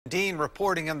Dean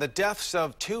reporting on the deaths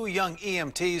of two young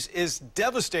EMTs is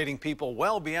devastating people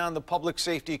well beyond the public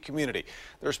safety community.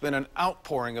 There's been an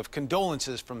outpouring of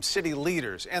condolences from city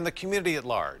leaders and the community at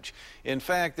large. In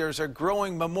fact, there's a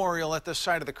growing memorial at the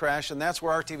site of the crash, and that's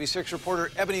where our TV6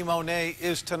 reporter Ebony Monet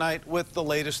is tonight with the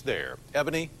latest there.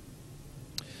 Ebony?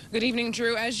 Good evening,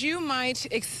 Drew. As you might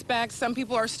expect, some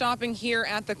people are stopping here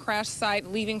at the crash site,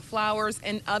 leaving flowers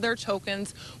and other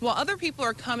tokens, while other people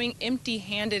are coming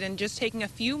empty-handed and just taking a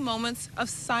few moments of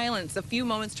silence, a few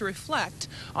moments to reflect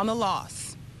on the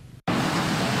loss.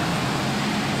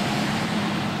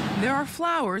 There are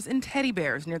flowers and teddy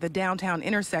bears near the downtown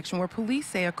intersection where police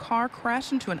say a car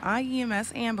crashed into an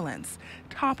IEMS ambulance,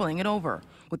 toppling it over,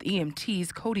 with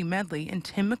EMTs Cody Medley and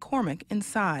Tim McCormick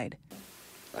inside.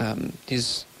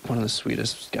 He's one of the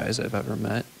sweetest guys I've ever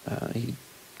met. He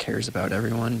cares about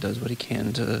everyone, does what he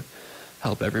can to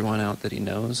help everyone out that he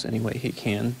knows any way he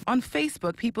can. On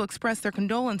Facebook, people express their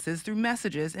condolences through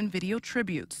messages and video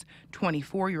tributes.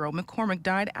 24-year-old McCormick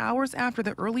died hours after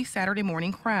the early Saturday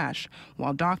morning crash,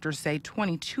 while doctors say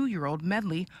 22-year-old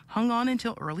Medley hung on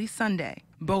until early Sunday.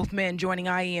 Both men joining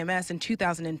IEMS in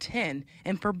 2010,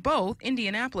 and for both,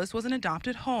 Indianapolis was an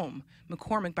adopted home.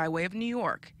 McCormick by way of New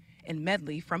York, and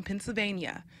Medley from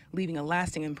Pennsylvania, leaving a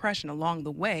lasting impression along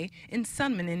the way in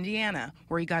Sunman, Indiana,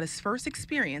 where he got his first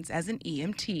experience as an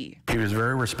EMT. He was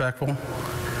very respectful,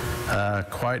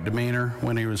 quiet demeanor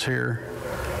when he was here.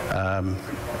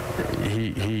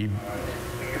 He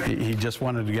just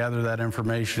wanted to gather that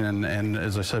information and,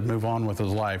 as I said, move on with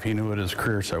his life. He knew what his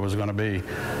career set was going to be.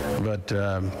 But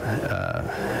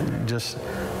just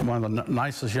one of the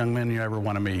nicest young men you ever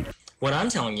want to meet. What I'm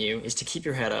telling you is to keep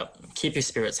your head up, keep your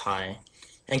spirits high,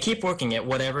 and keep working at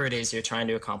whatever it is you're trying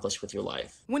to accomplish with your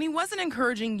life. When he wasn't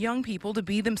encouraging young people to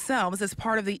be themselves as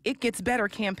part of the It Gets Better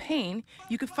campaign,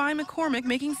 you could find McCormick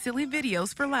making silly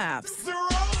videos for laughs.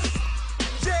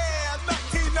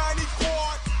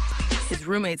 His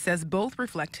roommate says both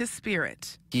reflect his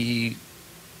spirit. He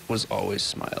was always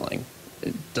smiling.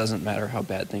 It doesn't matter how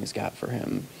bad things got for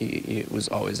him. He was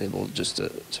always able just to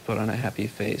put on a happy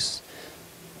face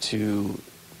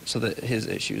so that his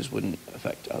issues wouldn't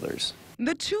affect others.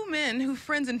 The two men who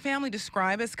friends and family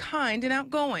describe as kind and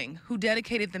outgoing, who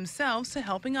dedicated themselves to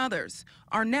helping others,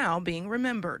 are now being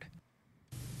remembered.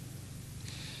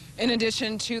 In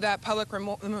addition to that public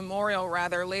memorial,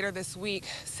 later this week,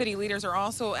 city leaders are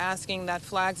also asking that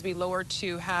flags be lowered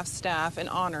to half-staff in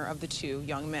honor of the two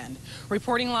young men.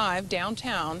 Reporting live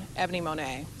downtown, Ebony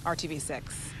Monet, RTV6.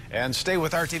 And stay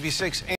with RTV6.